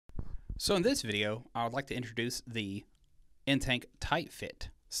So in this video, I would like to introduce the in-tank tight fit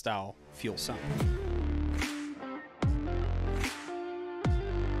style fuel sump.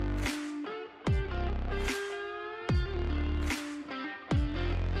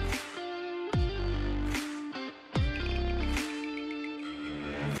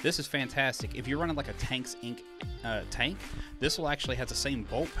 This is fantastic. If you're running like a Tanks Inc. Tank, this will actually have the same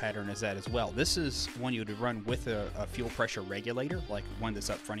bolt pattern as that as well. This is one you would run with a fuel pressure regulator, like one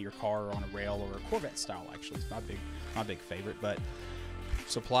that's up front of your car or on a rail, or a Corvette style. Actually, it's my big favorite. But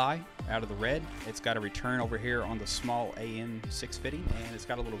supply out of the red. It's got a return over here on the small AN6 fitting, and it's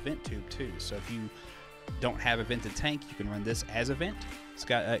got a little vent tube too. So if you don't have a vented tank, you can run this as a vent.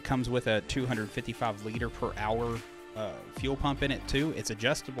 It comes with a 255 liter per hour fuel pump in it too. It's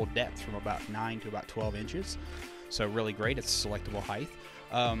adjustable depth from about 9 to about 12 inches, so really great. It's selectable height.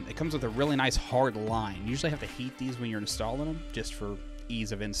 It comes with a really nice hard line. You usually have to heat these when you're installing them, just for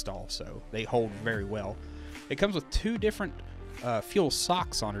ease of install, so they hold very well. It comes with two different fuel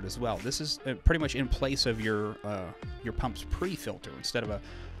socks on it as well. This is pretty much in place of your pump's pre-filter, instead of a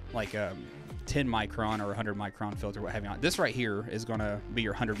 10 micron or 100 micron filter, what have you on. This right here is going to be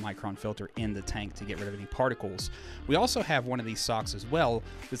your 100 micron filter in the tank to get rid of any particles. We also have one of these socks as well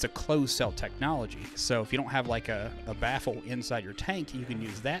that's a closed cell technology. So if you don't have like a baffle inside your tank, you can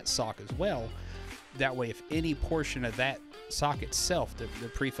use that sock as well. That way, if any portion of that sock itself, the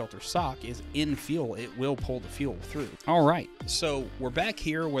pre-filter sock, is in fuel, it will pull the fuel through. All right, so we're back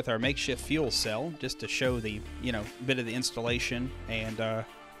here with our makeshift fuel cell, just to show the bit of the installation, and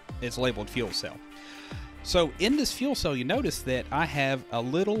it's labeled fuel cell. So in this fuel cell, you notice that I have a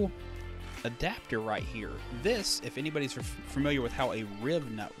little adapter right here. This, if anybody's familiar with how a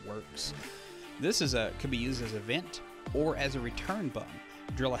riv nut works, this is could be used as a vent or as a return bung.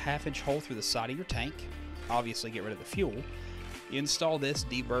 Drill a 1/2-inch hole through the side of your tank, obviously get rid of the fuel. You install this,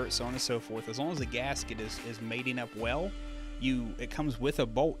 deburr, so on and so forth. As long as the gasket is mating up well, it comes with a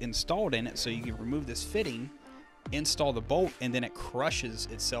bolt installed in it, so you can remove this fitting, install the bolt, and then it crushes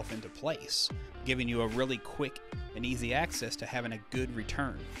itself into place, giving you a really quick and easy access to having a good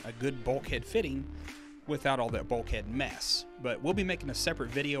return, a good bulkhead fitting without all that bulkhead mess. But we'll be making a separate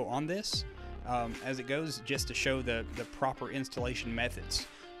video on this as it goes, just to show the proper installation methods.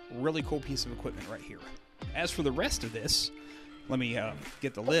 Really cool piece of equipment right here. As for the rest of this, let me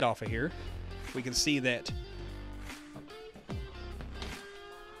get the lid off of here. We can see that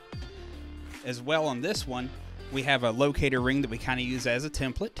as well on this one. We have a locator ring that we kind of use as a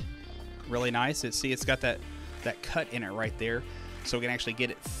template. Really nice. It's got that cut in it right there, so we can actually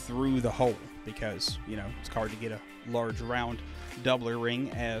get it through the hole, because it's hard to get a large round doubler ring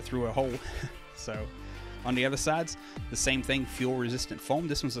through a hole. So on the other sides, the same thing, fuel resistant foam.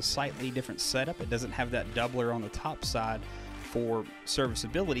 This one's a slightly different setup. It doesn't have that doubler on the top side for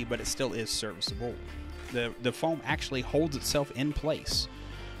serviceability, but it still is serviceable. The foam actually holds itself in place.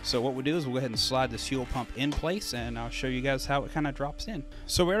 So what we'll do is we'll go ahead and slide this fuel pump in place, and I'll show you guys how it kind of drops in.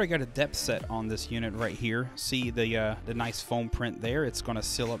 So we already got a depth set on this unit right here. See the nice foam print there? It's going to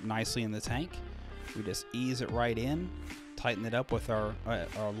seal up nicely in the tank. We just ease it right in, tighten it up with our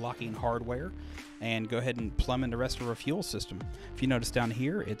locking hardware, and go ahead and plumb in the rest of our fuel system. If you notice down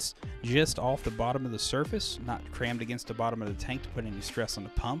here, it's just off the bottom of the surface, not crammed against the bottom of the tank to put any stress on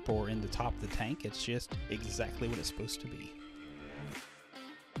the pump or in the top of the tank. It's just exactly what it's supposed to be.